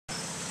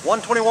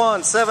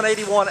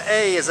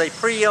121-781A is a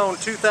pre-owned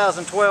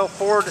 2012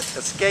 Ford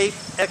Escape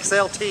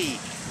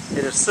XLT.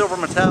 It is silver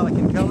metallic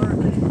in color,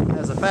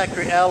 has a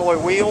factory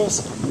alloy wheels,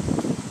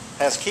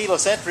 has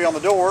keyless entry on the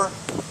door,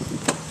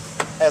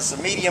 has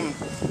a medium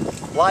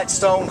light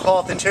stone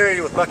cloth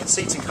interior with bucket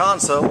seats and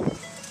console,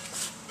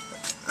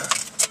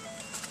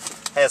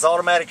 has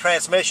automatic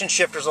transmission,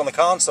 shifters on the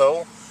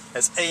console,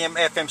 has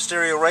AM/FM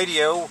stereo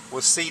radio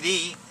with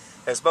CD,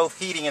 has both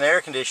heating and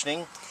air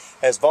conditioning,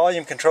 has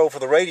volume control for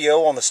the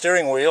radio on the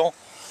steering wheel,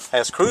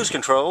 has cruise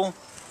control,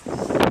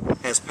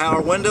 has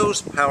power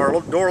windows, power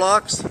door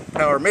locks,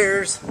 power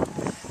mirrors,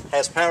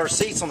 has power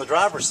seats on the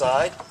driver's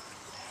side.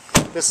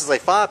 This is a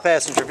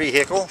 5-passenger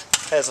vehicle,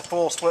 has a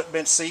full split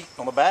bench seat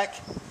on the back.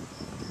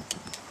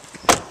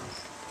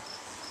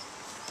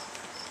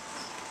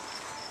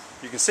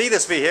 You can see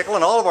this vehicle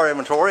and all of our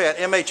inventory at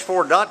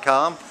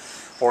mhford.com,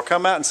 or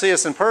come out and see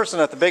us in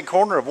person at the big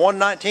corner of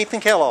 119th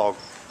and Kellogg.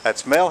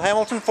 That's Mel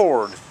Hamilton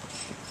Ford.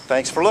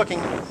 Thanks for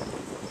looking.